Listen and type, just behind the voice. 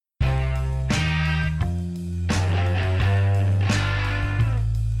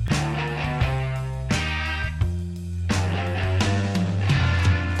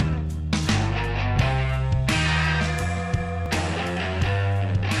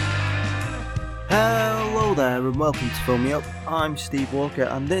Hello there and welcome to Film Me Up. I'm Steve Walker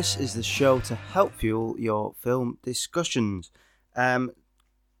and this is the show to help fuel your film discussions. We're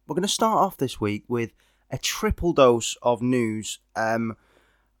going to start off this week with a triple dose of news. We're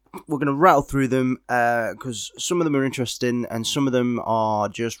going to rattle through them because some of them are interesting and some of them are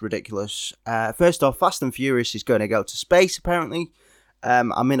just ridiculous. First off, Fast and Furious is going to go to space apparently.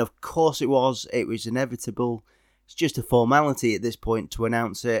 Of course it was inevitable. It's just a formality at this point to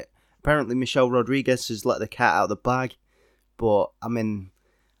announce it. Apparently, Michelle Rodriguez has let the cat out of the bag, but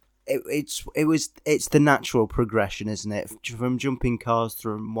it's the natural progression, isn't it? From jumping cars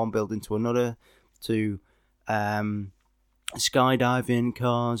from one building to another, to skydiving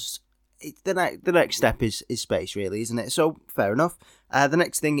cars. The next step is space, really, isn't it? So fair enough. The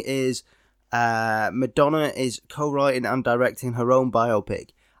next thing is Madonna is co-writing and directing her own biopic.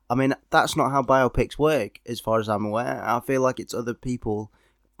 That's not how biopics work, as far as I'm aware. I feel like it's other people.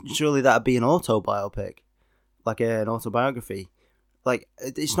 Surely that'd be an autobiopic, like an autobiography. Like,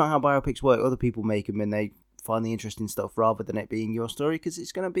 it's not how biopics work. Other people make them and they find the interesting stuff rather than it being your story, because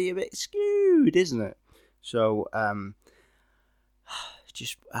it's going to be a bit skewed, isn't it? So,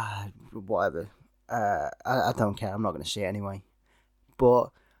 whatever. I don't care. I'm not going to say it anyway. But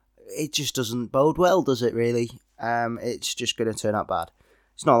it just doesn't bode well, does it, really? It's just going to turn out bad.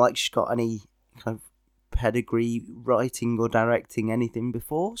 It's not like she's got any kind of pedigree writing or directing anything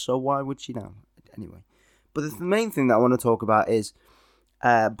before, so why would she now? Anyway, but the main thing that I want to talk about is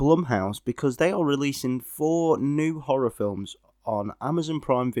Blumhouse, because they are releasing 4 new horror films on Amazon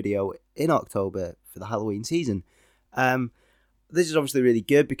Prime Video in October for the Halloween season. This is obviously really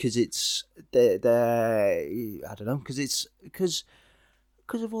good because it's because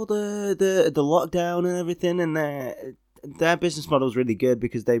of all the lockdown and everything, and their business model is really good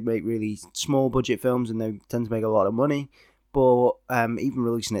because they make really small budget films and they tend to make a lot of money. But even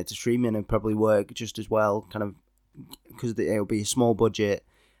releasing it to streaming would probably work just as well, kind of, because it'll be a small budget,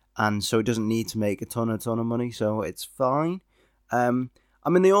 and so it doesn't need to make a ton of money, so it's fine.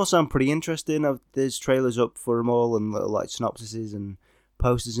 They all sound pretty interesting. There's trailers up for them all and little like synopsises and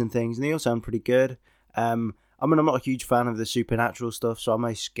posters and things, and they all sound pretty good. I'm not a huge fan of the supernatural stuff, so I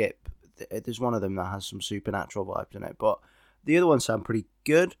may skip. There's one of them that has some supernatural vibes in it, but the other ones sound pretty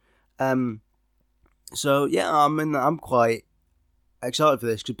good. So yeah, I'm quite excited for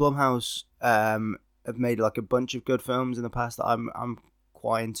this because Blumhouse have made like a bunch of good films in the past that I'm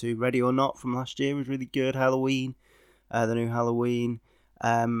quite into. Ready or Not from last year was really good. Halloween, the new Halloween.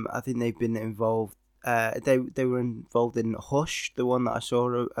 I think they've been involved. They were involved in Hush, the one that I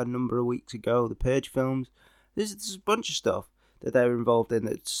saw a number of weeks ago. The Purge films. There's a bunch of stuff that they're involved in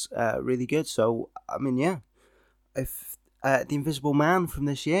that's really good. So, if The Invisible Man from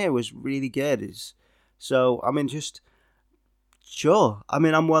this year was really good. Sure.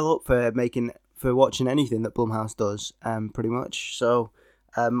 I'm well up for watching anything that Blumhouse does, pretty much. So,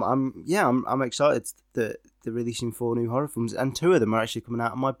 I'm excited that they're releasing 4 new horror films, and 2 of them are actually coming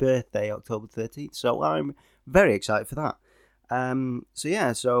out on my birthday, October 13th. So, I'm very excited for that.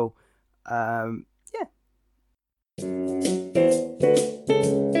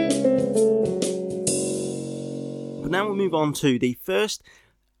 But now we'll move on to the first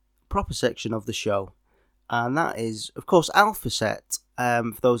proper section of the show, and that is, of course, Alpha Set.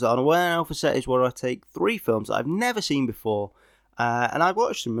 For those that aren't aware, Alpha Set is where I take 3 films that I've never seen before, and I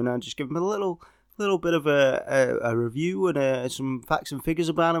watch them and I just give them a little bit of a review and some facts and figures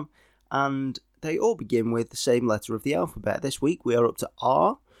about them, and they all begin with the same letter of the alphabet. This week we are up to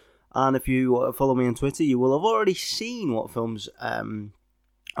R. And if you follow me on Twitter, you will have already seen what films I'm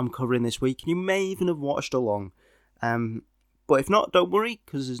covering this week. And you may even have watched along. But if not, don't worry,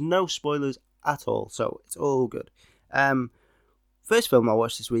 because there's no spoilers at all. So it's all good. First film I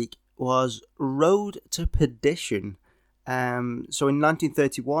watched this week was Road to Perdition. So in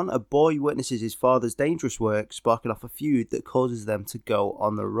 1931, a boy witnesses his father's dangerous work, sparking off a feud that causes them to go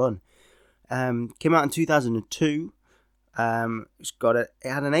on the run. Came out in 2002. It had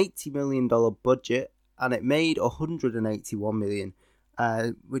an $80 million budget and it made $181 million,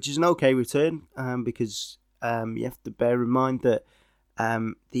 which is an okay return, because you have to bear in mind that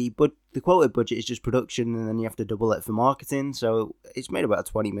the quoted budget is just production, and then you have to double it for marketing. So it's made about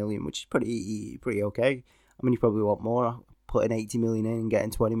 $20 million, which is pretty okay. You probably want more. Putting $80 million in and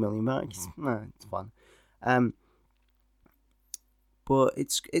getting $20 million back, it's fun. But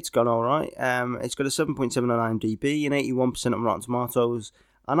it's gone all right. It's got a 7.7 on IMDb and 81% on Rotten Tomatoes.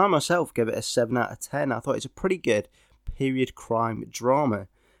 And I myself give it a 7 out of 10. I thought it's a pretty good period crime drama.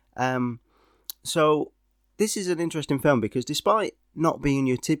 So this is an interesting film because despite not being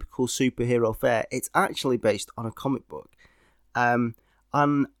your typical superhero fare, it's actually based on a comic book.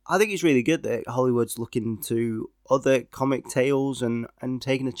 And I think it's really good that Hollywood's looking to other comic tales and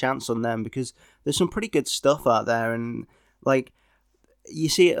taking a chance on them, because there's some pretty good stuff out there. And like, you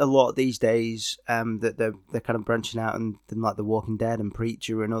see it a lot these days, that they're kind of branching out and like The Walking Dead and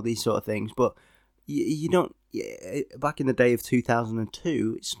Preacher and all these sort of things. But you don't. Back in the day of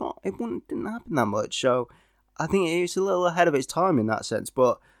 2002, didn't happen that much. So I think it's a little ahead of its time in that sense.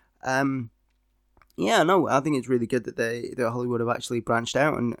 But yeah, no, I think it's really good that that Hollywood have actually branched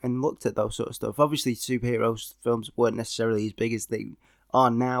out and looked at those sort of stuff. Obviously, superhero films weren't necessarily as big as they are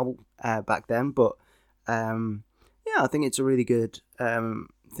now back then, but yeah, I think it's a really good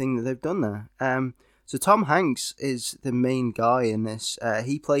thing that they've done there. So Tom Hanks is the main guy in this.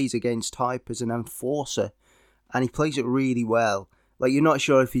 He plays against type as an enforcer, and he plays it really well. Like, you're not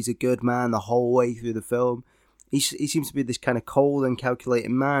sure if he's a good man the whole way through the film. He seems to be this kind of cold and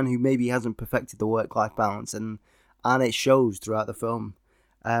calculating man who maybe hasn't perfected the work-life balance, and it shows throughout the film.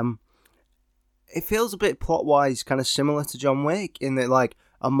 It feels a bit plot-wise kind of similar to John Wick, in that, like,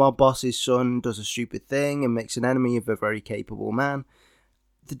 a mob boss's son does a stupid thing and makes an enemy of a very capable man.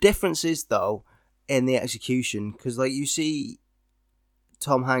 The difference is, though, in the execution, because, like, you see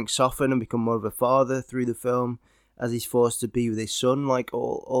Tom Hanks soften and become more of a father through the film as he's forced to be with his son, like,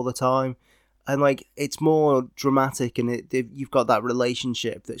 all the time. And, like, it's more dramatic, and you've got that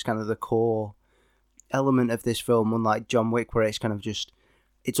relationship that's kind of the core element of this film, unlike John Wick, where it's kind of just,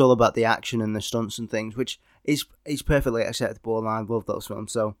 it's all about the action and the stunts and things, which is perfectly acceptable, and I love those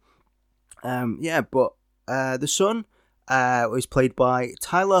films. So, yeah, but the son was played by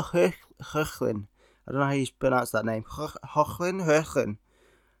Tyler Hoechlin. I don't know how you pronounce that name. Hoechlin.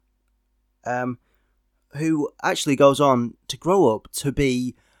 Who actually goes on to grow up to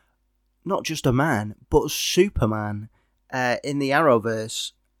be not just a man, but Superman in the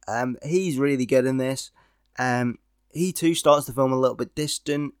Arrowverse. He's really good in this. He too starts the film a little bit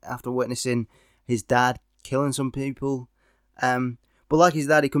distant after witnessing his dad killing some people. But like his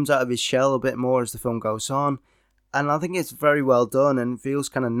dad, he comes out of his shell a bit more as the film goes on. And I think it's very well done and feels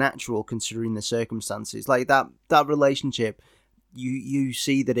kind of natural considering the circumstances. Like that relationship, you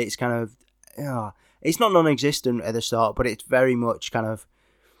see that it's kind of, it's not non-existent at the start, but it's very much kind of,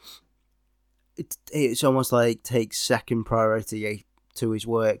 it's almost like takes second priority to his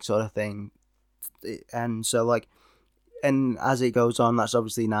work sort of thing. And so, like, and as it goes on, that's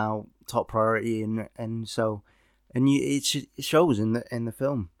obviously now top priority, and it shows in the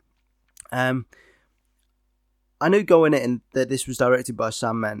film. I knew going in that this was directed by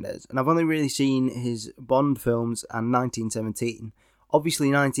Sam Mendes, and I've only really seen his Bond films and 1917. Obviously,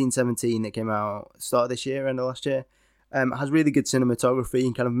 1917 that came out start of this year, end of last year, has really good cinematography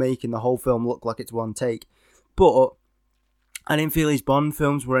and kind of making the whole film look like it's one take. But I didn't feel his Bond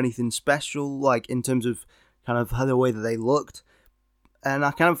films were anything special, like in terms of kind of the way that they looked. And I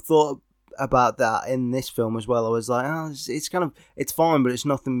kind of thought about that in this film as well. I was like, it's fine, but it's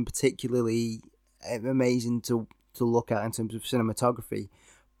nothing particularly amazing to look at in terms of cinematography.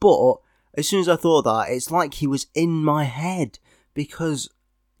 But as soon as I thought that, it's like he was in my head, because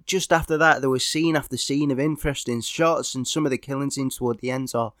just after that there was scene after scene of interesting shots, and some of the killing scenes toward the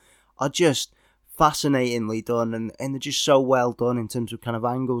end are just fascinatingly done, and they're just so well done in terms of kind of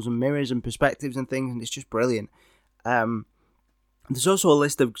angles and mirrors and perspectives and things, and it's just brilliant. There's also a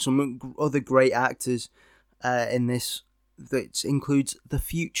list of some other great actors in this that includes the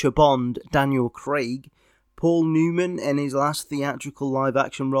future Bond, Daniel Craig, Paul Newman in his last theatrical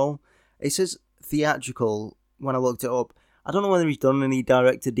live-action role. It says theatrical when I looked it up. I don't know whether he's done any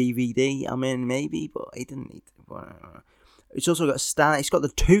direct-to-DVD. I mean, maybe, but he didn't need to. It's also got it's got a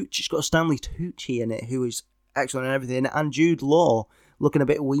Stanley Tucci in it, who is excellent and everything, and Jude Law looking a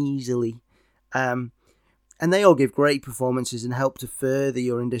bit weaselly. And they all give great performances and help to further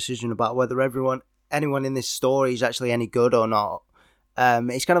your indecision about whether anyone in this story is actually any good or not.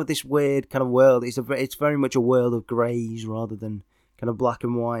 It's kind of this weird kind of world. It's very much a world of greys rather than kind of black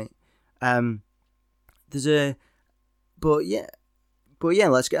and white. But yeah,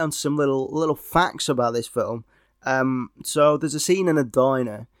 let's get on to some little facts about this film. So there's a scene in a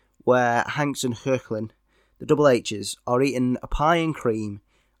diner where Hanks and Hoechlin, the double H's, are eating a pie and cream,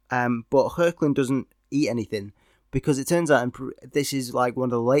 but Hoechlin doesn't eat anything, because it turns out, this is like one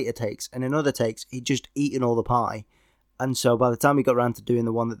of the later takes, and in other takes he'd just eaten all the pie, and so by the time he got around to doing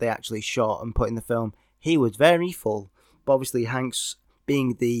the one that they actually shot and put in the film, he was very full. But obviously Hanks,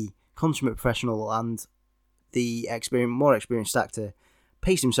 being the consummate professional and the more experienced actor,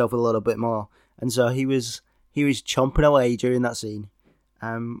 paced himself a little bit more, and so he was chomping away during that scene,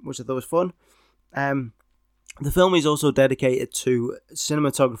 which I thought was fun. The film is also dedicated to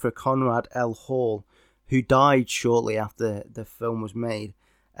cinematographer Conrad L. Hall, who died shortly after the film was made.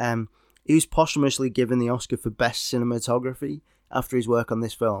 He was posthumously given the Oscar for Best Cinematography after his work on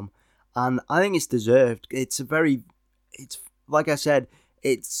this film, and I think it's deserved. It's like I said,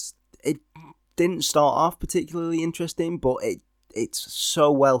 it didn't start off particularly interesting, but it's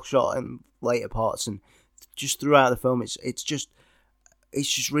so well shot in later parts, and just throughout the film, it's just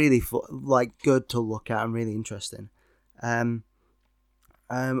really good to look at and really interesting.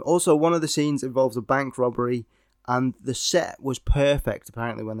 Also, one of the scenes involves a bank robbery, and the set was perfect.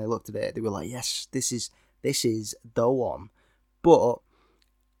 Apparently, when they looked at it, they were like, "Yes, this is the one," but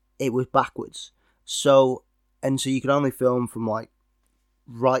it was backwards. So you could only film from like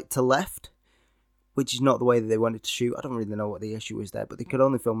right to left, which is not the way that they wanted to shoot. I don't really know what the issue was there, but they could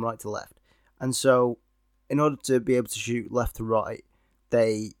only film right to left. And so, in order to be able to shoot left to right,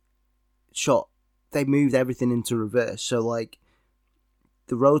 they moved everything into reverse. So, like,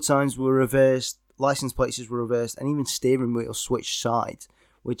 the road signs were reversed, license plates were reversed, and even steering wheels switched sides,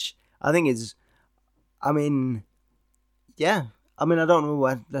 which I think is, I don't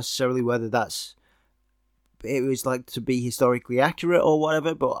know necessarily whether it was like to be historically accurate or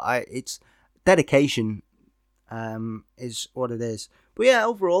whatever, but it's dedication is what it is. But yeah,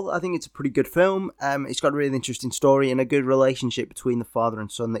 overall, I think it's a pretty good film. It's got a really interesting story and a good relationship between the father and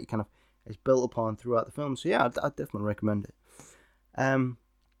son that he kind of is built upon throughout the film. So yeah, I'd definitely recommend it.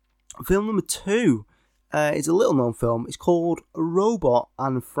 Film number 2 is a little known film. It's called Robot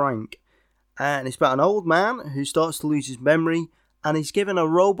and Frank, and it's about an old man who starts to lose his memory, and he's given a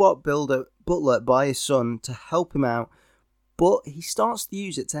robot butler by his son to help him out, but he starts to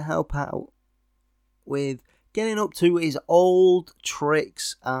use it to help out with getting up to his old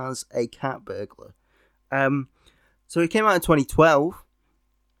tricks as a cat burglar. So it came out in 2012.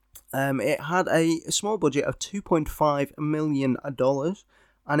 It had a small budget of $2.5 million,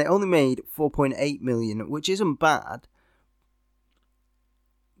 and it only made $4.8 million, which isn't bad,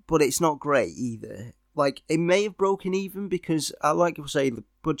 but it's not great either. Like, it may have broken even because, like I say, the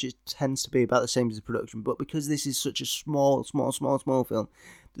budget tends to be about the same as the production, but because this is such a small film,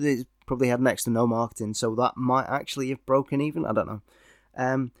 it probably had next to no marketing, so that might actually have broken even, I don't know.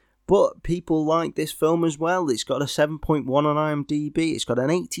 But people like this film as well. It's got a 7.1 on IMDb, it's got an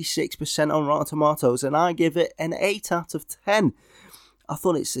 86% on Rotten Tomatoes, and I give it an 8 out of 10. I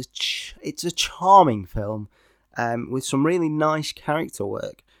thought it's a charming film with some really nice character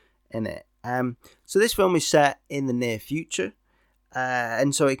work in it. So this film is set in the near future,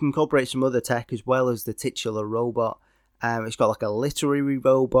 and so it can incorporate some other tech as well as the titular robot. It's got like a literary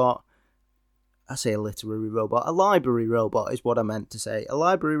robot. I say a literary robot. A library robot is what I meant to say. A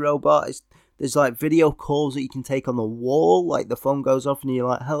library robot is, there's like video calls that you can take on the wall. Like the phone goes off and you're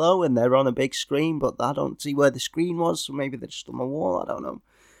like, hello, and they're on a big screen, but I don't see where the screen was, so maybe they're just on the wall. I don't know.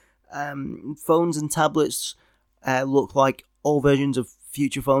 Phones and tablets look like all versions of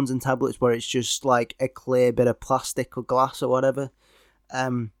future phones and tablets where it's just like a clear bit of plastic or glass or whatever.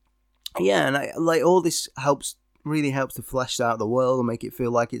 And all this really helps to flesh out the world and make it feel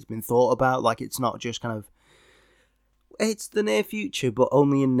like it's been thought about, like it's not just kind of, it's the near future but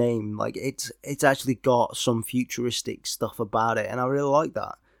only in name. Like it's actually got some futuristic stuff about it, and I really like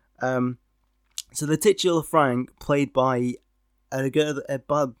that. So the titular Frank, played by a guy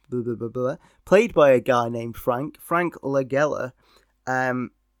named Frank Langella.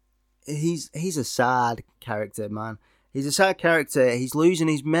 He's a sad character, man. He's a sad character. He's losing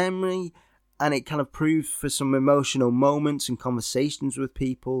his memory, and it kind of proves for some emotional moments and conversations with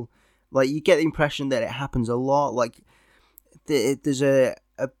people. Like, you get the impression that it happens a lot. Like, there's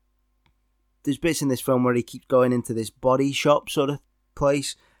bits in this film where he keeps going into this body shop sort of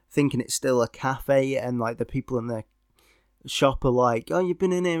place, thinking it's still a cafe, and like the people in the shop are like, "Oh, you've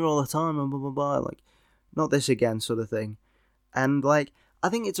been in here all the time," and blah blah blah. Like, not this again, sort of thing. And like, I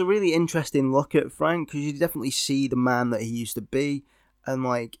think it's a really interesting look at Frank, because you definitely see the man that he used to be. And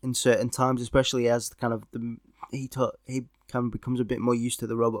like in certain times, especially as kind of he kind of becomes a bit more used to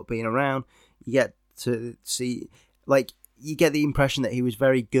the robot being around, you get to see, like, you get the impression that he was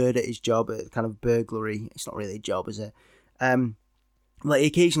very good at his job at kind of burglary. It's not really a job, is it? Like, he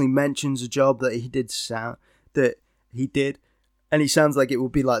occasionally mentions a job that he did, and he sounds like it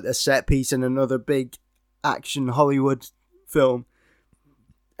would be like a set piece in another big action Hollywood film.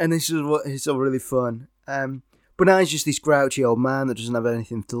 And this is what it's all really fun. But now he's just this grouchy old man that doesn't have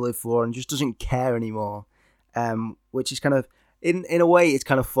anything to live for and just doesn't care anymore. Which is kind of, in a way, it's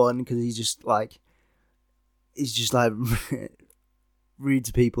kind of fun, because he's just like rude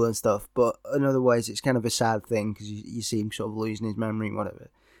to people and stuff. But in other ways, it's kind of a sad thing, because you see him sort of losing his memory and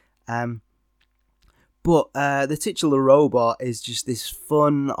whatever. But the titular robot is just this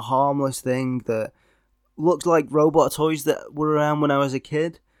fun, harmless thing that looked like robot toys that were around when I was a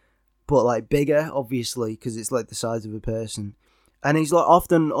kid, but like bigger, obviously, because it's like the size of a person. And he's like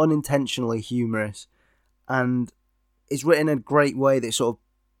often unintentionally humorous, and it's written in a great way that sort of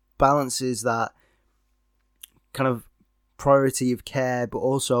balances that kind of priority of care, but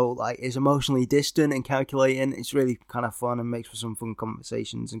also like is emotionally distant and calculating. It's really kind of fun and makes for some fun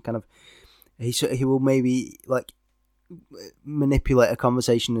conversations, and kind of he will maybe like manipulate a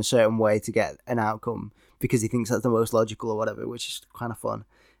conversation in a certain way to get an outcome because he thinks that's the most logical or whatever, which is kind of fun.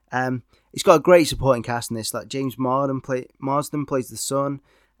 It's got a great supporting cast in this. Like James Marsden plays the son,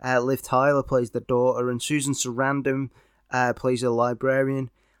 Liv Tyler plays the daughter, and Susan Sarandon plays a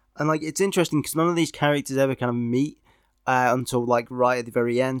librarian. And like it's interesting because none of these characters ever kind of meet until like right at the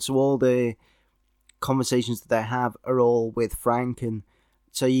very end. So all the conversations that they have are all with Frank, and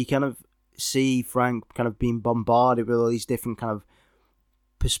so you kind of see Frank kind of being bombarded with all these different kind of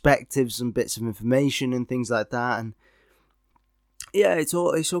perspectives and bits of information and things like that. And yeah, it's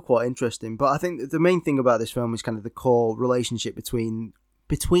all quite interesting. But I think the main thing about this film is kind of the core relationship between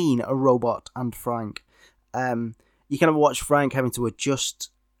a robot and Frank. You kind of watch Frank having to adjust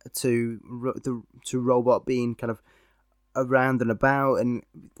to robot being kind of around and about, and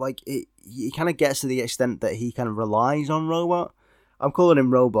like he kind of gets to the extent that he kind of relies on robot. I'm calling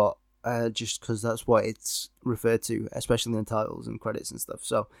him robot just because that's what it's referred to, especially in the titles and credits and stuff.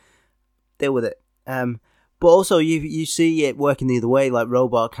 So deal with it. But also you see it working the other way. Like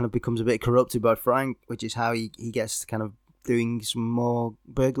robot kind of becomes a bit corrupted by Frank, which is how he gets to kind of doing some more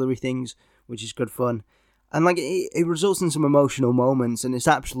burglary things, which is good fun. And like it results in some emotional moments, and it's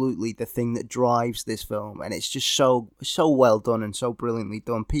absolutely the thing that drives this film. And it's just so well done and so brilliantly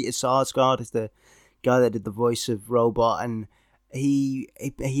done. Peter Sarsgaard is the guy that did the voice of Robot, and he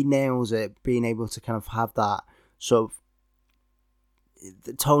nails it, being able to kind of have that sort of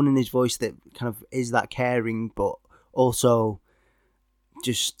the tone in his voice that kind of is that caring, but also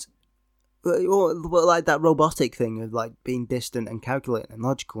just like that robotic thing of like being distant and calculating and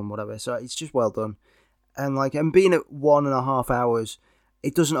logical and whatever. So it's just well done. And being at 1.5 hours,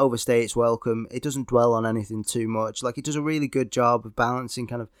 it doesn't overstay its welcome. It doesn't dwell on anything too much. Like it does a really good job of balancing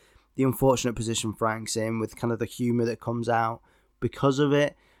kind of the unfortunate position Frank's in with kind of the humor that comes out because of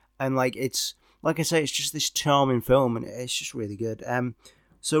it. And like it's like I say, it's just this charming film, and it's just really good.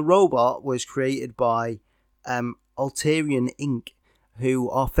 So Robot was created by Alterian Inc., who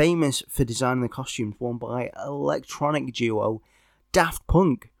are famous for designing the costumes worn by electronic duo Daft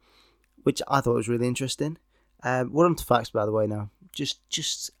Punk, which I thought was really interesting. We're on to facts, by the way, now.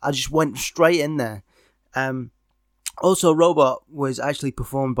 I just went straight in there. Also, Robot was actually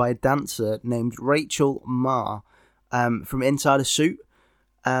performed by a dancer named Rachel Marr from Inside a Suit.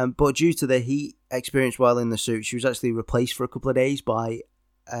 But due to the heat experienced while in the suit, she was actually replaced for a couple of days by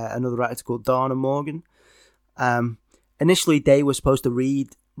another actor called Dana Morgan. Initially, Day was supposed to read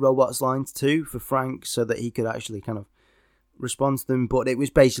Robot's lines too for Frank so that he could actually kind of respond to them, but it was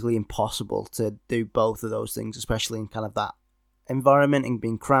basically impossible to do both of those things, especially in kind of that environment and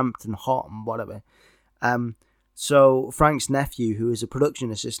being cramped and hot and whatever. So Frank's nephew, who is a production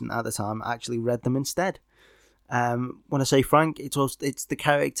assistant at the time, actually read them instead. When I say Frank, it's the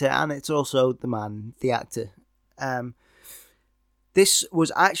character and it's also the man, the actor. This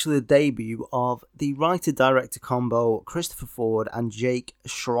was actually the debut of the writer-director combo Christopher Ford and Jake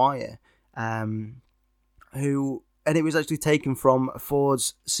Schreier, and it was actually taken from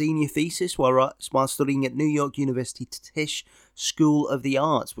Ford's senior thesis while studying at New York University Tisch School of the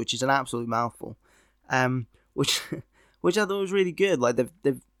Arts, which is an absolute mouthful. Which I thought was really good. Like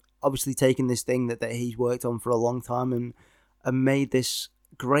they've obviously taken this thing that he's worked on for a long time and made this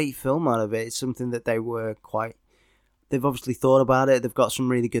great film out of it. It's something that they've obviously thought about it. They've got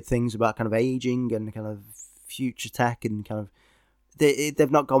some really good things about kind of aging and kind of future tech and kind of they've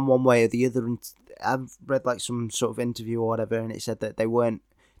not gone one way or the other. And I've read like some sort of interview or whatever, and it said that they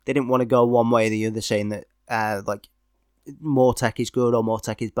didn't want to go one way or the other, saying that like more tech is good or more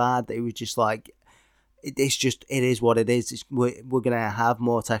tech is bad. It was just like it is what it is. We're gonna have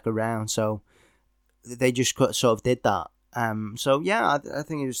more tech around, so they just sort of did that. So yeah, I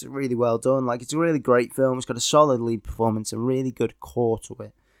think it was really well done. Like it's a really great film. It's got a solid lead performance and really good core to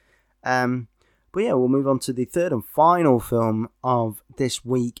it. But yeah, we'll move on to the third and final film of this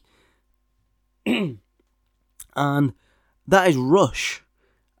week. And that is Rush.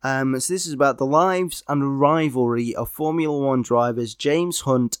 So this is about the lives and rivalry of Formula One drivers James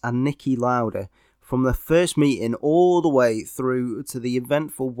Hunt and Niki Lauda from their first meeting all the way through to the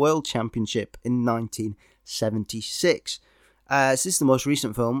eventful World Championship in 1976. So this is the most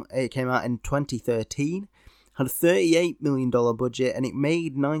recent film. It came out in 2013. had a $38 million budget and it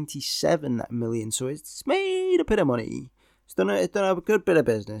made $97 million. So it's made a bit of money. It's done a good bit of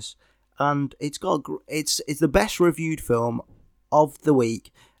business, and it's the best reviewed film of the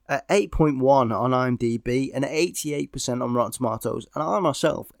week at 8.1 on IMDb and 88% on Rotten Tomatoes. And I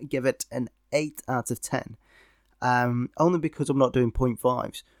myself give it an 8 out of 10, only because I'm not doing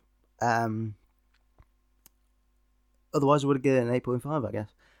 0.5s. Otherwise, I would have given it an 8.5, I guess.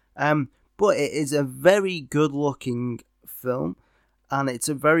 But it is a very good looking film, and it's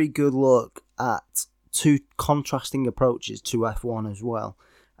a very good look at two contrasting approaches to F1 as well.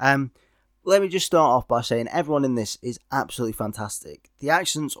 Let me just start off by saying everyone in this is absolutely fantastic. The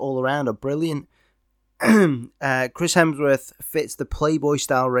accents all around are brilliant. Chris Hemsworth fits the Playboy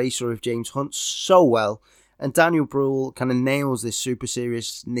style racer of James Hunt so well, and Daniel Bruhl kind of nails this super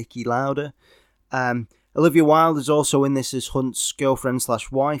serious Niki Lauda. Olivia Wilde is also in this as Hunt's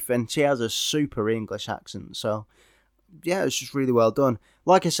girlfriend/wife, and she has a super English accent. So yeah, it's just really well done.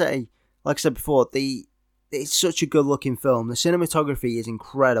 Like I said before, it's such a good looking film. The cinematography is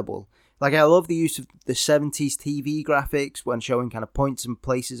incredible. Like, I love the use of the 70s TV graphics when showing kind of points and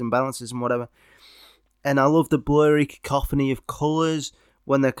places and balances and whatever. And I love the blurry cacophony of colours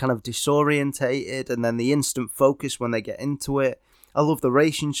when they're kind of disorientated, and then the instant focus when they get into it. I love the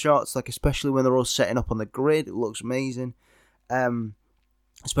racing shots, like especially when they're all setting up on the grid. It looks amazing.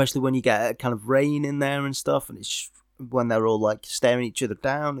 Especially when you get kind of rain in there and stuff, and it's when they're all like staring each other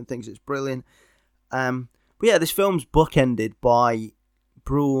down and things. It's brilliant. But yeah, this film's bookended by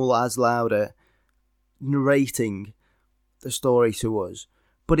Bruhl as Lauda narrating the story to us,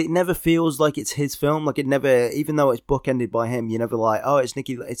 but it never feels like it's his film. Like, it never, even though it's bookended by him, you're never like, oh,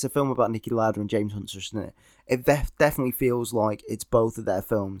 it's a film about Niki Lauda and James Hunt, isn't it? It definitely feels like it's both of their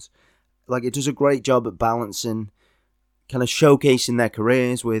films. Like, it does a great job at balancing, kind of showcasing their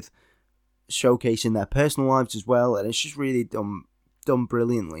careers with showcasing their personal lives as well, and it's just really done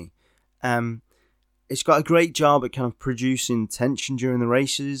brilliantly. It's got a great job at kind of producing tension during the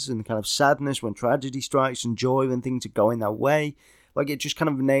races and kind of sadness when tragedy strikes and joy when things are going their way. Like, it just kind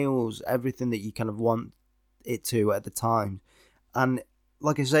of nails everything that you kind of want it to at the time. And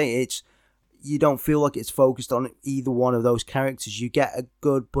like I say, you don't feel like it's focused on either one of those characters. You get a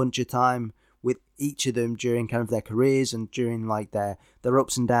good bunch of time with each of them during kind of their careers and during like their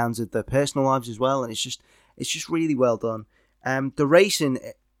ups and downs of their personal lives as well. And it's just really well done. The racing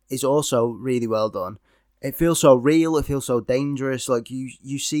is also really well done. It feels so real. It feels so dangerous. Like,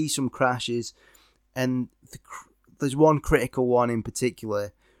 you see some crashes, and there's one critical one in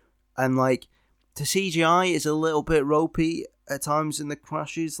particular, and like the CGI is a little bit ropey at times in the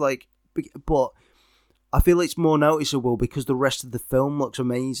crashes. Like, but I feel it's more noticeable because the rest of the film looks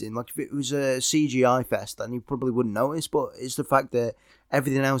amazing. Like, if it was a CGI fest, then you probably wouldn't notice. But it's the fact that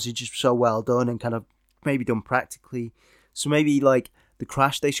everything else is just so well done and kind of maybe done practically. So maybe like the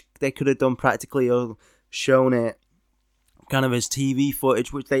crash they could have done practically or shown it kind of as TV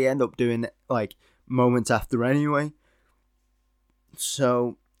footage, which they end up doing like moments after anyway.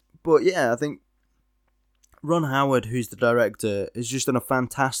 So, but yeah, I think Ron Howard, who's the director, has just done a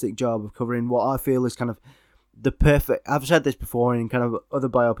fantastic job of covering what I feel is kind of the perfect... I've said this before in kind of other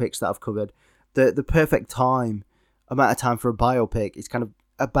biopics that I've covered. The perfect amount of time for a biopic is kind of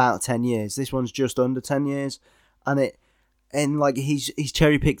about 10 years. This one's just under 10 years. And like he's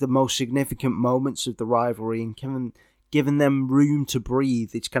cherry picked the most significant moments of the rivalry and given them room to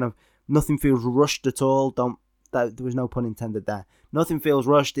breathe. It's kind of nothing feels rushed at all. There was no pun intended there. Nothing feels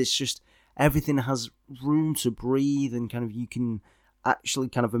rushed. It's just everything has room to breathe, and kind of you can actually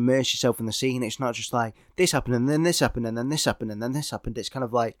kind of immerse yourself in the scene. It's not just like this happened and then this happened and then this happened and then this happened. It's kind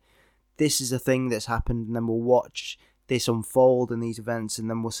of like this is a thing that's happened, and then we'll watch this unfold in these events, and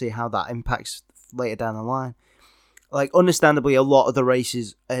then we'll see how that impacts later down the line. Like, understandably, a lot of the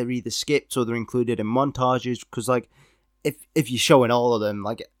races are either skipped or they're included in montages, because, like, if you're showing all of them,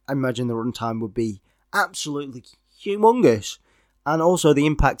 like, I imagine the runtime would be absolutely humongous. And also, the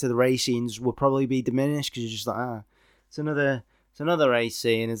impact of the race scenes will probably be diminished, because you're just like, it's another race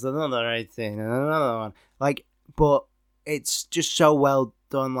scene, it's another race scene, and another one. Like, but it's just so well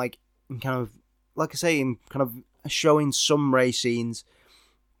done, like, in kind of, like I say, in kind of showing some race scenes,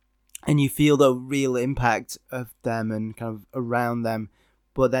 and you feel the real impact of them and kind of around them,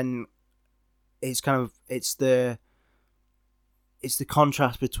 but then it's the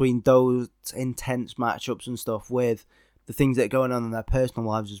contrast between those intense matchups and stuff with the things that are going on in their personal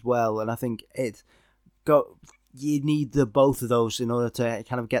lives as well. And I think you need both of those in order to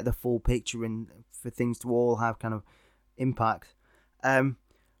kind of get the full picture and for things to all have kind of impact.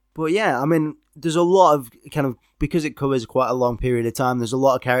 But yeah, I mean, there's a lot of kind of, because it covers quite a long period of time, there's a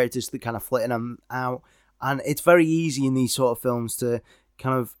lot of characters that kind of flitting them out. And it's very easy in these sort of films to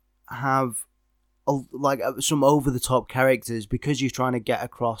kind of have some over-the-top characters because you're trying to get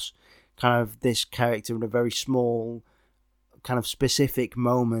across kind of this character in a very small, kind of specific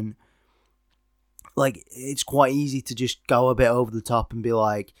moment. Like, it's quite easy to just go a bit over the top and be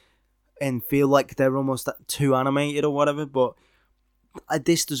like, and feel like they're almost too animated or whatever, but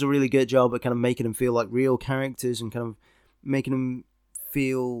this does a really good job at kind of making them feel like real characters and kind of making them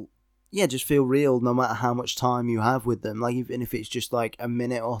feel, just feel real no matter how much time you have with them. Like, even if it's just like a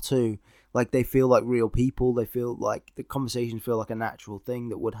minute or two, like, they feel like real people. They feel like the conversations feel like a natural thing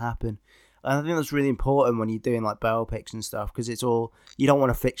that would happen. And I think that's really important when you're doing like biopics and stuff, because it's all, you don't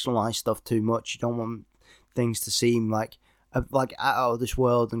want to fictionalize stuff too much. You don't want things to seem like out of this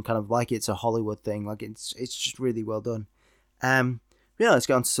world and kind of like it's a Hollywood thing. Like, it's just really well done. Let's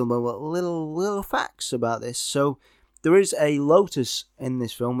get on to some little facts about this. So there is a Lotus in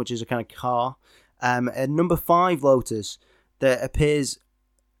this film, which is a kind of car, a number 5 Lotus that appears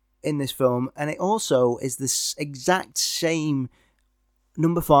in this film, and it also is this exact same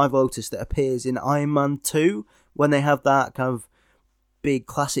number 5 Lotus that appears in Iron Man 2 when they have that kind of big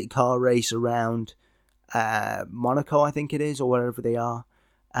classic car race around Monaco, I think it is, or wherever they are,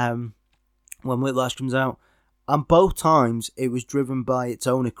 when Whiplash comes out. And both times it was driven by its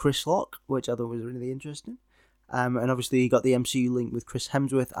owner, Chris Lock, which I thought was really interesting. And obviously you got the MCU link with Chris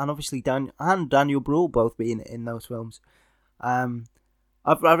Hemsworth and obviously Daniel Bruhl both being in those films.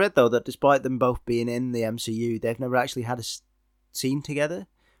 I've read, though, that despite them both being in the MCU, they've never actually had a scene together,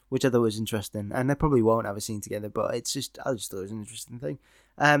 which I thought was interesting. And they probably won't have a scene together, but I just thought it was an interesting thing.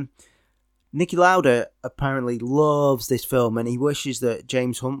 Niki Lauda apparently loves this film, and he wishes that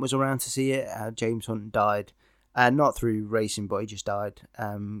James Hunt was around to see it. James Hunt died, not through racing, but he just died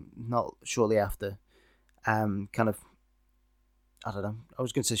not shortly after. I don't know. I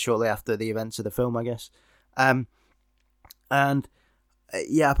was going to say shortly after the events of the film, I guess.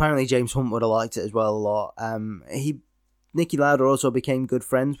 Apparently James Hunt would have liked it as well a lot. Niki Lauda also became good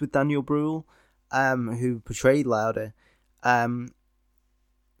friends with Daniel Bruhl, who portrayed Lauda. They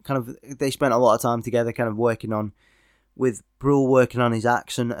spent a lot of time together, kind of with Bruhl working on his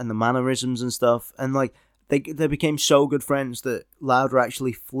accent and the mannerisms and stuff. And like they became so good friends that Lauda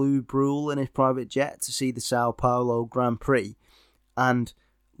actually flew Bruhl in his private jet to see the Sao Paulo Grand Prix, and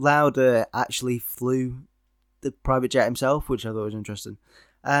Lauda actually flew the private jet himself, which I thought was interesting.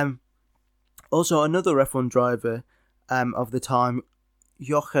 Also, another F1 driver of the time,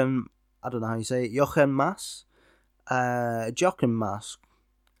 Jochen Mass. I don't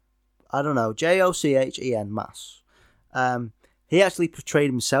know, Jochen Mass. He actually portrayed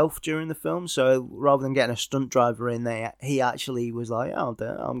himself during the film, so rather than getting a stunt driver in there, he actually was like, I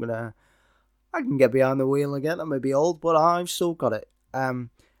can get behind the wheel again. I may be old, but I've still got it. And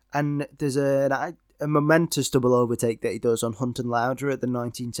there's a momentous double overtake that he does on Hunt and Lauda at the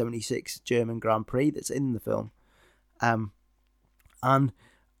 1976 German Grand Prix that's in the film. And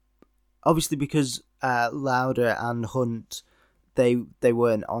obviously because Lauda and Hunt, they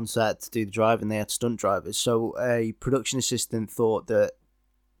weren't on set to do the driving, they had stunt drivers. So a production assistant thought that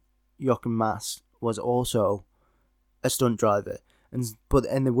Jochen Mass was also a stunt driver, and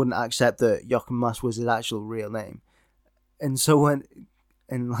they wouldn't accept that Jochen Mass was his actual real name. And so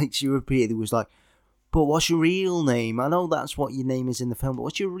she repeatedly was like, but what's your real name? I know that's what your name is in the film, but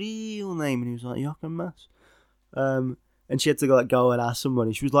what's your real name? And he was like, Jochen Mass. And she had to go and ask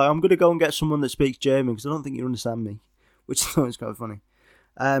somebody. She was like, I'm going to go and get someone that speaks German because I don't think you understand me. Which I thought was kind of funny.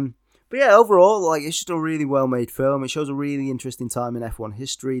 But yeah, overall, it's just a really well-made film. It shows a really interesting time in F1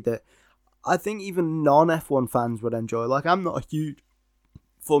 history that I think even non-F1 fans would enjoy. I'm not a huge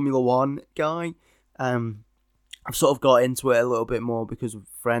Formula 1 guy. I've sort of got into it a little bit more because of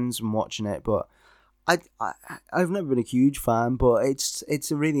friends and watching it, but I've never been a huge fan, but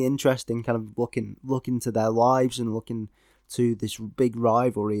it's a really interesting kind of look into their lives and looking to this big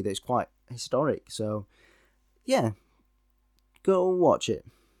rivalry that's quite historic. So, yeah. Go watch it.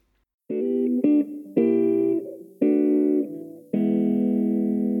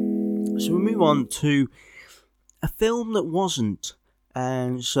 So we move on to a film that wasn't.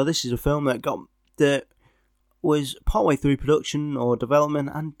 So this is a film that was partway through production or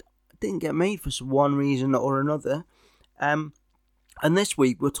development and didn't get made for one reason or another. And this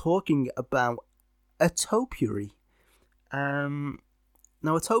week we're talking about a topiary. Now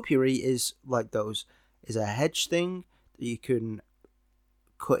a topiary is is a hedge thing. You can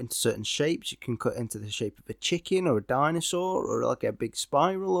cut into certain shapes. You can cut into the shape of a chicken or a dinosaur or a big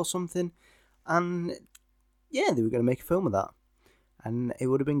spiral or something. And yeah, they were going to make a film of that. And it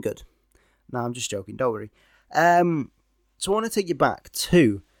would have been good. No, I'm just joking. Don't worry. So I want to take you back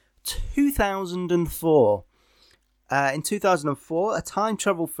to 2004. In 2004, a time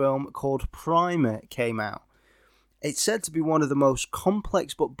travel film called Primer came out. It's said to be one of the most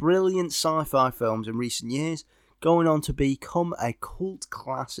complex but brilliant sci-fi films in recent years, going on to become a cult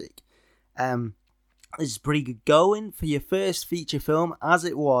classic. This is pretty good going for your first feature film, as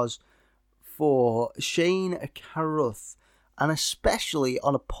it was for Shane Carruth, and especially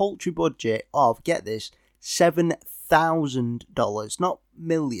on a paltry budget of, get this, $7,000, not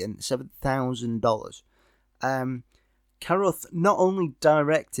million, $7,000. Carruth not only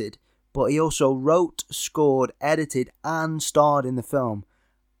directed, but he also wrote, scored, edited, and starred in the film.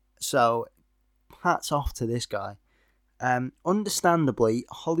 So, hats off to this guy. Understandably,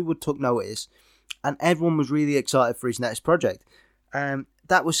 Hollywood took notice, and everyone was really excited for his next project.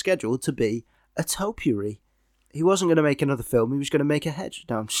 That was scheduled to be a topiary. He wasn't going to make another film, he was going to make a hedge.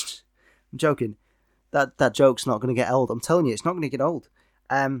 No, I'm joking. That joke's not going to get old. I'm telling you, it's not going to get old.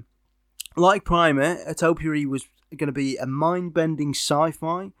 Like Primer, a topiary was going to be a mind-bending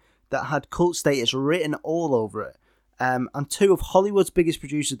sci-fi that had cult status written all over it. And two of Hollywood's biggest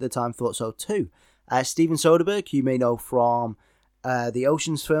producers at the time thought so too. Steven Soderbergh, who you may know from the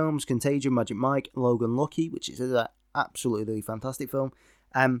Ocean's films, Contagion, Magic Mike, Logan Lucky, which is an absolutely fantastic film.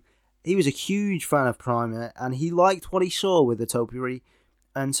 He was a huge fan of Primer, and he liked what he saw with the topiary,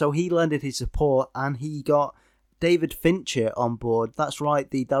 and so he lended his support, and he got David Fincher on board. That's right,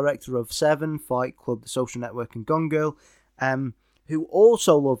 the director of Seven, Fight Club, The Social Network, and Gone Girl, who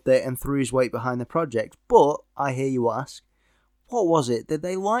also loved it and threw his weight behind the project. But, I hear you ask, what was it that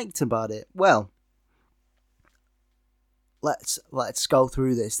they liked about it? Well, let's go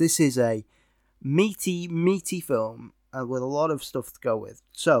through this. This is a meaty film with a lot of stuff to go with.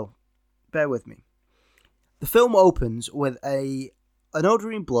 So, bear with me. The film opens with an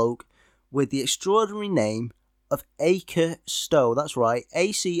ordinary bloke with the extraordinary name of Acre Stowe. That's right,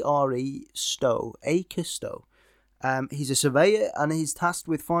 A-C-R-E Stowe. Acre Stowe. He's a surveyor, and he's tasked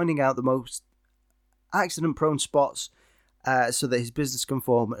with finding out the most accident-prone spots so that his business can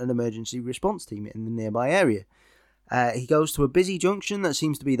form an emergency response team in the nearby area. He goes to a busy junction that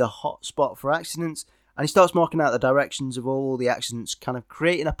seems to be the hot spot for accidents, and he starts marking out the directions of all the accidents, kind of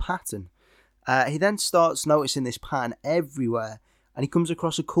creating a pattern. He then starts noticing this pattern everywhere, and he comes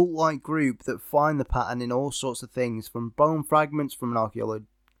across a cult-like group that find the pattern in all sorts of things, from bone fragments from an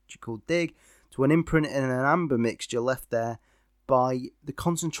archaeological dig to an imprint in an amber mixture left there by the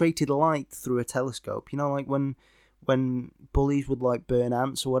concentrated light through a telescope. You know, like when bullies would like burn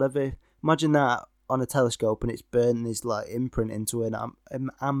ants or whatever. Imagine that on a telescope, and it's burning this like imprint into an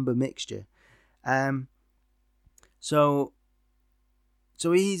amber mixture. So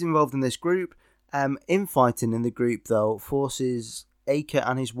he's involved in this group. Infighting in the group, though, forces Acre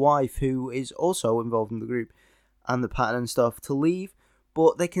and his wife, who is also involved in the group and the pattern and stuff, to leave.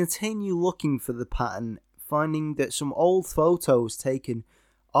 But they continue looking for the pattern, finding that some old photos taken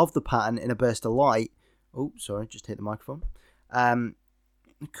of the pattern in a burst of light, just hit the microphone,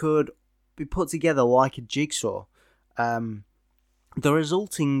 could be put together like a jigsaw. The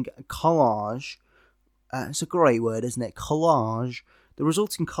resulting collage, it's a great word, isn't it? Collage. The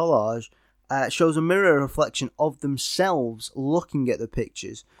resulting collage shows a mirror reflection of themselves looking at the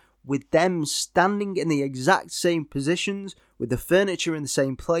pictures, with them standing in the exact same positions, with the furniture in the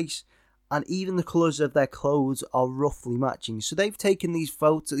same place, and even the colours of their clothes are roughly matching. So they've taken these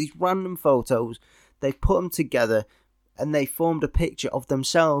random photos, they've put them together, and they formed a picture of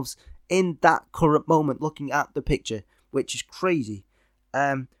themselves in that current moment looking at the picture, which is crazy.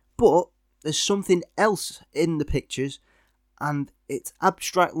 But there's something else in the pictures, and it's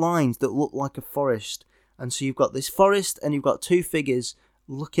abstract lines that look like a forest. And so you've got this forest, and you've got two figures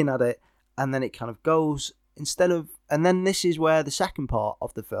looking at it, and then it kind of goes, and then this is where the second part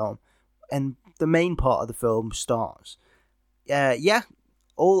of the film, and the main part of the film starts.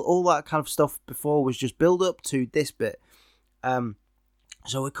 All that kind of stuff before was just build up to this bit.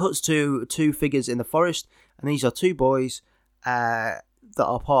 So it cuts to two figures in the forest, and these are two boys that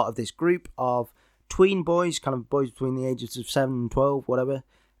are part of this group of tween boys, kind of boys between the ages of 7 and 12, whatever,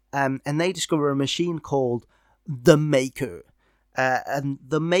 and they discover a machine called the Maker. And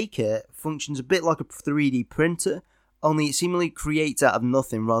the Maker functions a bit like a 3D printer, only it seemingly creates out of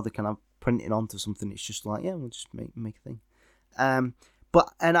nothing rather than kind of printing onto something. It's just like, we'll just make a thing. And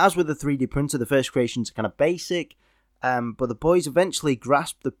as with the 3D printer, the first creations are kind of basic, but the boys eventually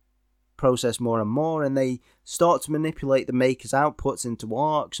grasp the process more and more, and they start to manipulate the Maker's outputs into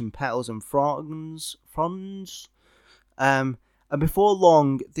arcs and petals and fronds. And before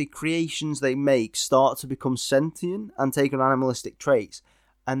long, the creations they make start to become sentient and take on animalistic traits,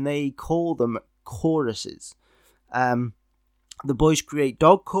 and they call them choruses. The boys create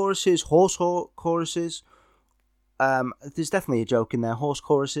dog choruses, horse choruses. There's definitely a joke in there, horse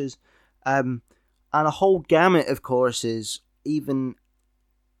choruses. And a whole gamut of choruses, even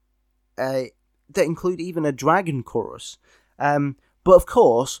that include even a dragon chorus. But of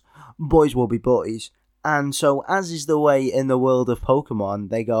course, boys will be boys. And so, as is the way in the world of Pokemon,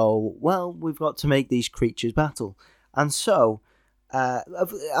 they go, well, we've got to make these creatures battle. And so,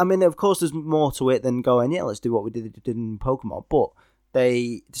 I mean, of course, there's more to it than going, yeah, let's do what we did in Pokemon. But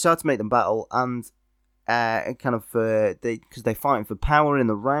they decide to make them battle, and because they're fighting for power in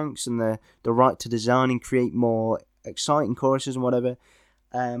the ranks and the right to design and create more exciting choruses and whatever.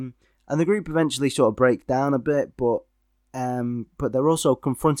 And the group eventually sort of break down a bit, but they're also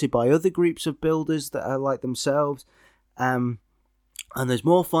confronted by other groups of builders that are like themselves, and there's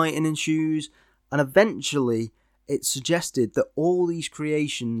more fighting ensues, and eventually it's suggested that all these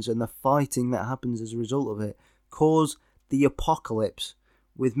creations and the fighting that happens as a result of it cause the apocalypse,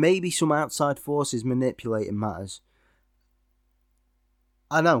 with maybe some outside forces manipulating matters.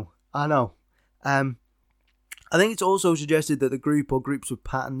 I know. I think it's also suggested that the group or groups of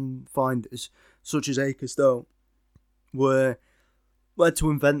pattern finders, such as Acre Stone, were led to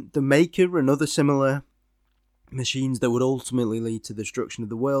invent the Maker and other similar machines that would ultimately lead to the destruction of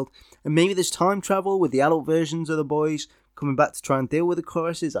the world. And maybe there's time travel with the adult versions of the boys coming back to try and deal with the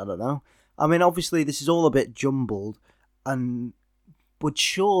choruses. I don't know. I mean, obviously this is all a bit jumbled and would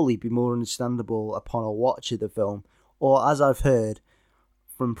surely be more understandable upon a watch of the film, or as I've heard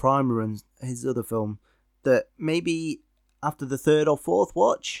from Primer and his other film, that maybe after the third or fourth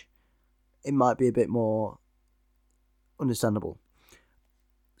watch it might be a bit more understandable.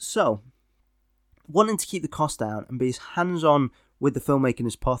 So, wanting to keep the cost down and be as hands-on with the filmmaking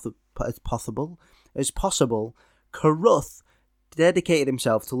as possible, Carruth dedicated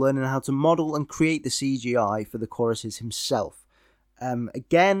himself to learning how to model and create the CGI for the choruses himself.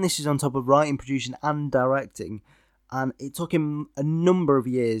 Again, this is on top of writing, producing and directing, and it took him a number of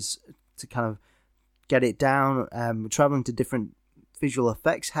years to kind of get it down, travelling to different visual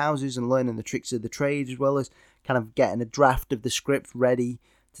effects houses and learning the tricks of the trade, as well as kind of getting a draft of the script ready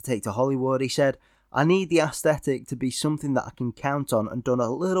to take to Hollywood. He said, I need the aesthetic to be something that I can count on and done a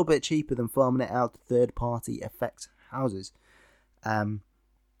little bit cheaper than farming it out to third-party effects houses.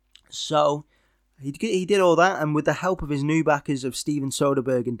 So he did all that, and with the help of his new backers of Steven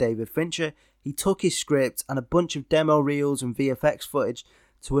Soderbergh and David Fincher, he took his script and a bunch of demo reels and VFX footage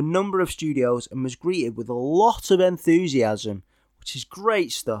to a number of studios and was greeted with a lot of enthusiasm, which is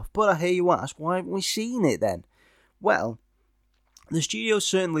great stuff. But I hear you ask, why haven't we seen it then? Well, the studios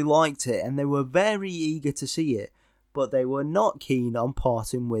certainly liked it and they were very eager to see it, but they were not keen on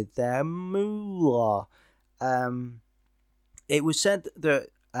parting with their moolah. It was said that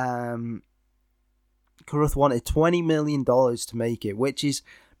Carruth wanted $20 million to make it, which is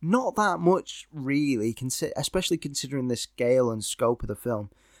not that much really, especially considering the scale and scope of the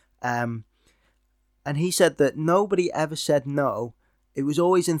film. And he said that nobody ever said no. It was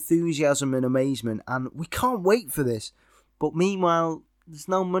always enthusiasm and amazement, and we can't wait for this. But meanwhile, there's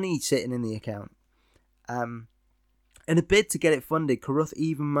no money sitting in the account. In a bid to get it funded, Carruth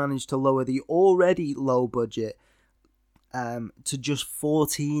even managed to lower the already low budget to just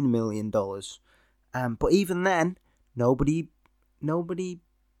 $14 million. But even then, nobody.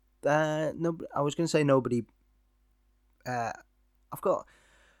 I was going to say nobody.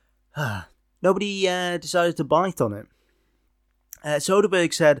 Nobody decided to bite on it.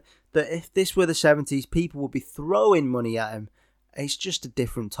 Soderbergh said that if this were the 70s, people would be throwing money at him. It's just a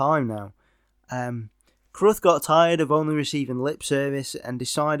different time now. Carruth got tired of only receiving lip service and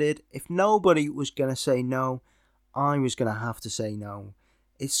decided if nobody was going to say no, I was going to have to say no.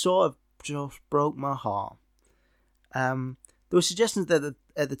 It sort of just broke my heart. There were suggestions that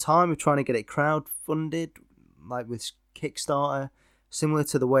at the time of trying to get it crowdfunded, like with Kickstarter, similar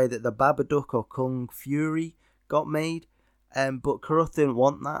to the way that the Babadook or Kung Fury got made. But Carruth didn't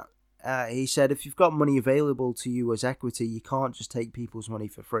want that. He said, if you've got money available to you as equity, you can't just take people's money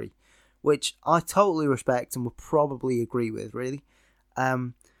for free. Which I totally respect and would probably agree with, really.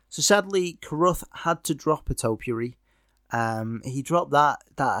 So sadly, Carruth had to drop a topiary. He dropped that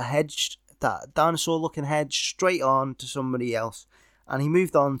dinosaur-looking hedge straight on to somebody else. And he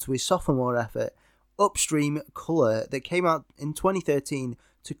moved on to his sophomore effort, Upstream Colour, that came out in 2013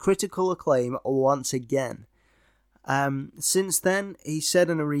 to critical acclaim once again. Since then, he said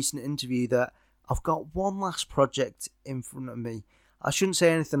in a recent interview that I've got one last project in front of me. I shouldn't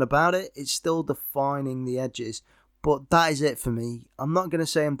say anything about it, it's still defining the edges, but that is it for me. I'm not going to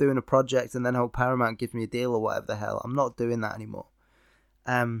say I'm doing a project and then hope Paramount gives me a deal or whatever the hell. I'm not doing that anymore.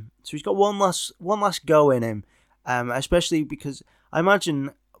 So he's got one last go in him, Especially because I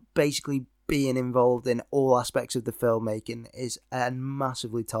imagine basically being involved in all aspects of the filmmaking is a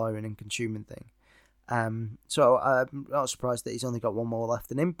massively tiring and consuming thing. So I'm not surprised that he's only got one more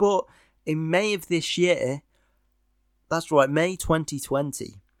left in him. But in May of this year, that's right, May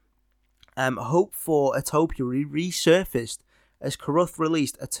 2020, Hope for Utopia resurfaced as Carruth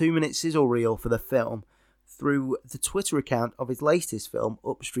released a 2-minute sizzle reel for the film through the Twitter account of his latest film,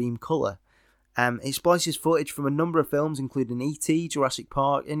 Upstream Colour. It splices footage from a number of films, including E.T., Jurassic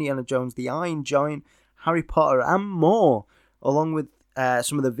Park, Indiana Jones, The Iron Giant, Harry Potter, and more, along with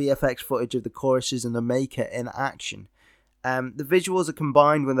some of the VFX footage of the choruses and the Maker in action. The visuals are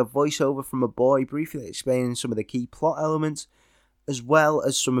combined with a voiceover from a boy briefly explaining some of the key plot elements, as well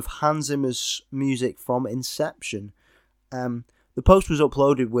as some of Hans Zimmer's music from Inception. The post was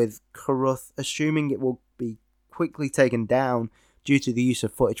uploaded with Carruth assuming it will be quickly taken down due to the use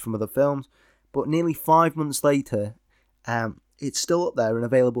of footage from other films, but nearly 5 months later, it's still up there and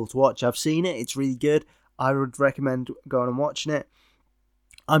available to watch. I've seen it, it's really good. I would recommend going and watching it.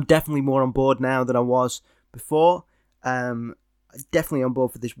 I'm definitely more on board now than I was before. Definitely on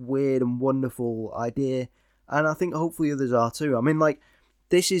board for this weird and wonderful idea, and I think hopefully others are too. I mean, like,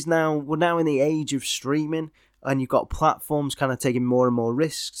 we're now in the age of streaming, and you've got platforms kind of taking more and more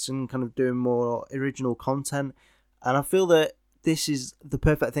risks and kind of doing more original content, and I feel that this is the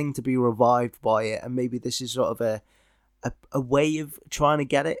perfect thing to be revived by it, and maybe this is sort of a way of trying to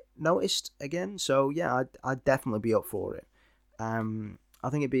get it noticed again. So yeah, I'd definitely be up for it. I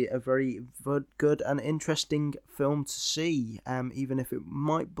think it'd be a very good and interesting film to see, even if it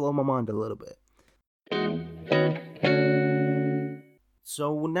might blow my mind a little bit.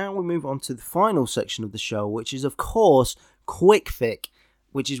 So now we move on to the final section of the show, which is, of course, Quick Fic,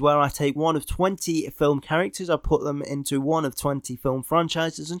 which is where I take one of 20 film characters, I put them into one of 20 film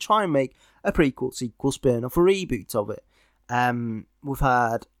franchises and try and make a prequel, sequel, spin-off, or reboot of it. We've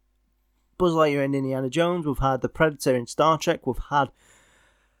had Buzz Lightyear in Indiana Jones, we've had The Predator in Star Trek, we've had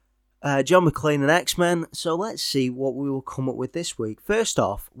John McClane in X-Men, so let's see what we will come up with this week. First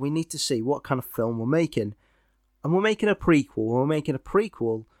off, we need to see what kind of film we're making. And we're making a prequel. We're making a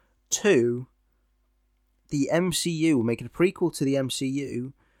prequel to the MCU. We're making a prequel to the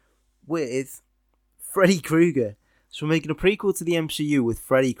MCU with Freddy Krueger. So we're making a prequel to the MCU with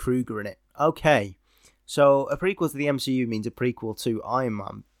Freddy Krueger in it. Okay. So a prequel to the MCU means a prequel to Iron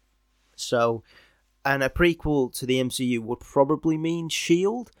Man. So, and a prequel to the MCU would probably mean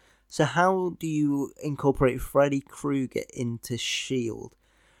S.H.I.E.L.D. So how do you incorporate Freddy Krueger into S.H.I.E.L.D.?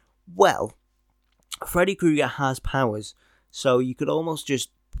 Well, Freddy Krueger has powers, so you could almost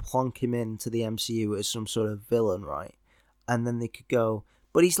just plonk him into the MCU as some sort of villain, right? And then they could go,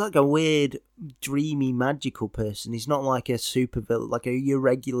 but he's like a weird, dreamy, magical person. He's not like a supervillain, like a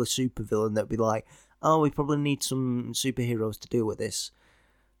irregular supervillain that'd be like, oh, we probably need some superheroes to deal with this.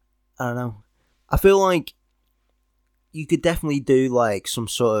 I don't know. I feel like you could definitely do like some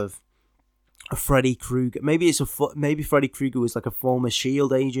sort of a Freddy Krueger. Maybe Freddy Krueger was like a former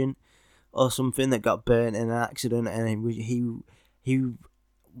S.H.I.E.L.D. agent or something that got burnt in an accident, and he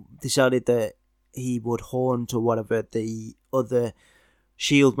decided that he would haunt or whatever the other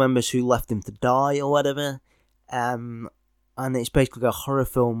S.H.I.E.L.D. members who left him to die or whatever. And it's basically a horror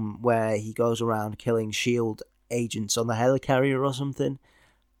film where he goes around killing S.H.I.E.L.D. agents on the helicarrier or something,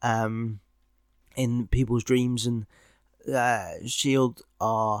 in people's dreams. And S.H.I.E.L.D.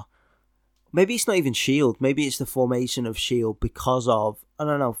 are... Maybe it's not even S.H.I.E.L.D. Maybe it's the formation of S.H.I.E.L.D. because of... I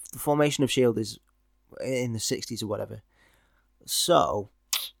don't know. The formation of S.H.I.E.L.D. is in the 60s or whatever. So...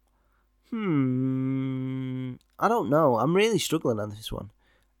 I don't know. I'm really struggling on this one.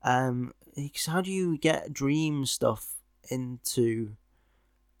 Because how do you get dream stuff into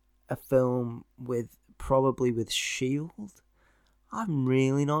a film probably with S.H.I.E.L.D.? I'm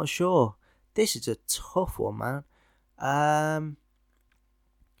really not sure. This is a tough one, man.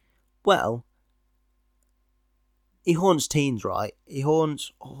 Well, he haunts teens, right? He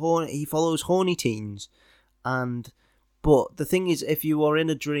follows horny teens, but the thing is, if you are in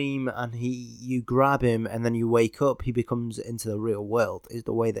a dream and you grab him and then you wake up, he becomes into the real world. Is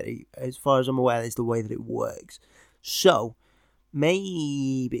the way that as far as I'm aware, is the way that it works. So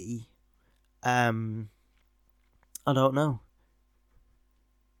maybe, I don't know.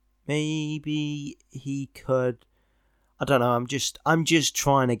 Maybe he could. I don't know. I'm just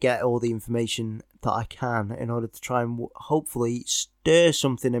trying to get all the information that I can in order to try and hopefully stir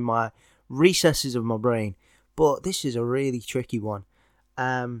something in my recesses of my brain. But this is a really tricky one.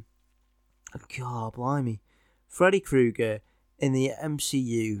 God, blimey, Freddy Krueger in the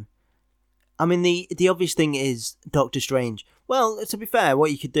MCU. I mean, the obvious thing is Doctor Strange. Well, to be fair,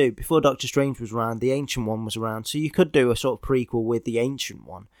 what you could do, before Doctor Strange was around, the Ancient One was around, so you could do a sort of prequel with the Ancient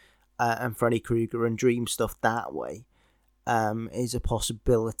One, and Freddy Krueger and Dream stuff that way, is a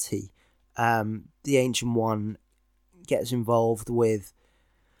possibility. The Ancient One gets involved with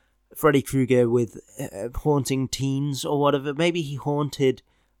Freddy Krueger with haunting teens or whatever. Maybe he haunted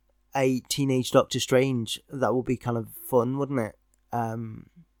a teenage Doctor Strange. That would be kind of fun, wouldn't it?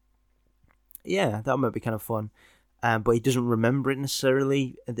 Yeah, that might be kind of fun. But he doesn't remember it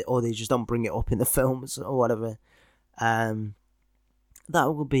necessarily, or they just don't bring it up in the films or whatever. That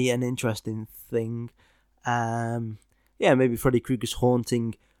will be an interesting thing. Maybe Freddy Krueger's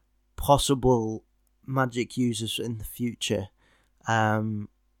haunting possible magic users in the future.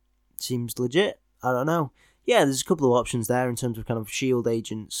 Seems legit. I don't know. Yeah, there's a couple of options there in terms of kind of S.H.I.E.L.D.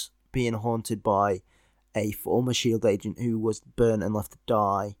 agents being haunted by a former S.H.I.E.L.D. agent who was burnt and left to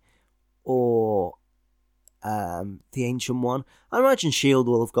die, or the Ancient One. I imagine S.H.I.E.L.D.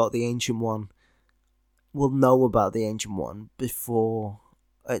 will have got the Ancient One, will know about the Ancient One before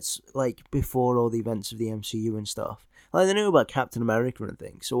all the events of the MCU and stuff. Like, they knew about Captain America and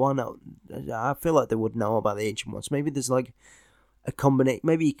things, so why not? I feel like they would know about the Ancient One. So maybe there's like a combination.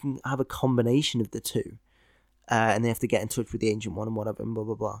 Maybe you can have a combination of the two, and they have to get in touch with the Ancient One and whatever, and blah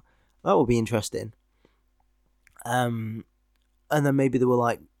blah blah. That would be interesting. And then maybe they were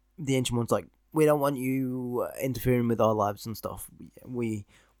like, the Ancient One's like, we don't want you interfering with our lives and stuff. We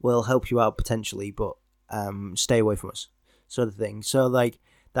will help you out potentially, but stay away from us, sort of thing. So like,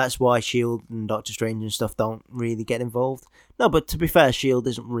 that's why S.H.I.E.L.D. and Doctor Strange and stuff don't really get involved. No, but to be fair, S.H.I.E.L.D.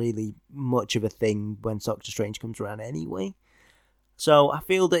 isn't really much of a thing when Doctor Strange comes around anyway. So I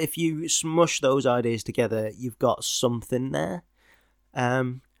feel that if you smush those ideas together, you've got something there.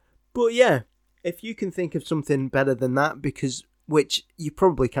 But yeah, if you can think of something better than that, which you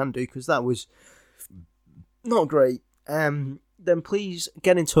probably can do, because that was not great, then please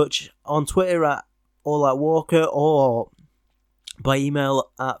get in touch on Twitter at AllOutWalker, or by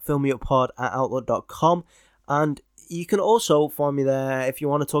email at filmyuppod@outlook.com. And you can also find me there if you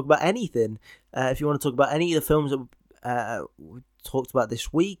want to talk about anything. If you want to talk about any of the films that we talked about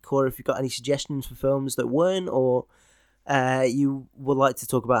this week, or if you've got any suggestions for films that weren't, or you would like to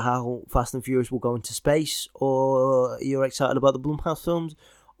talk about how Fast and Furious will go into space, or you're excited about the Blumhouse films,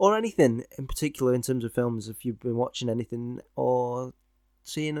 or anything in particular in terms of films, if you've been watching anything or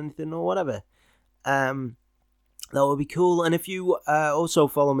seeing anything or whatever, that would be cool. And if you also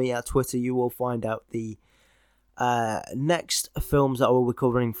follow me at Twitter, you will find out the next films that I will be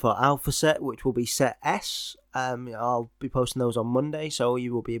covering for Alpha Set, which will be Set S. I'll be posting those on Monday, so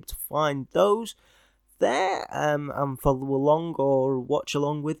you will be able to find those there and follow along or watch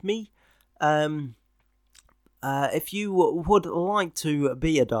along with me. If you would like to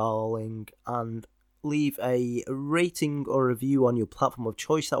be a darling and leave a rating or review on your platform of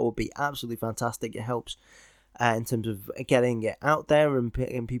choice, that would be absolutely fantastic. It helps in terms of getting it out there and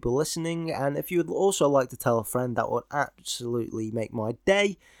people listening. And if you would also like to tell a friend, that would absolutely make my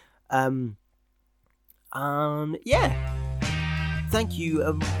day. And yeah, thank you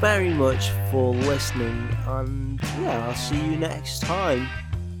very much for listening, and yeah, I'll see you next time.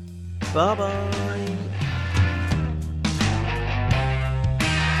 Bye bye.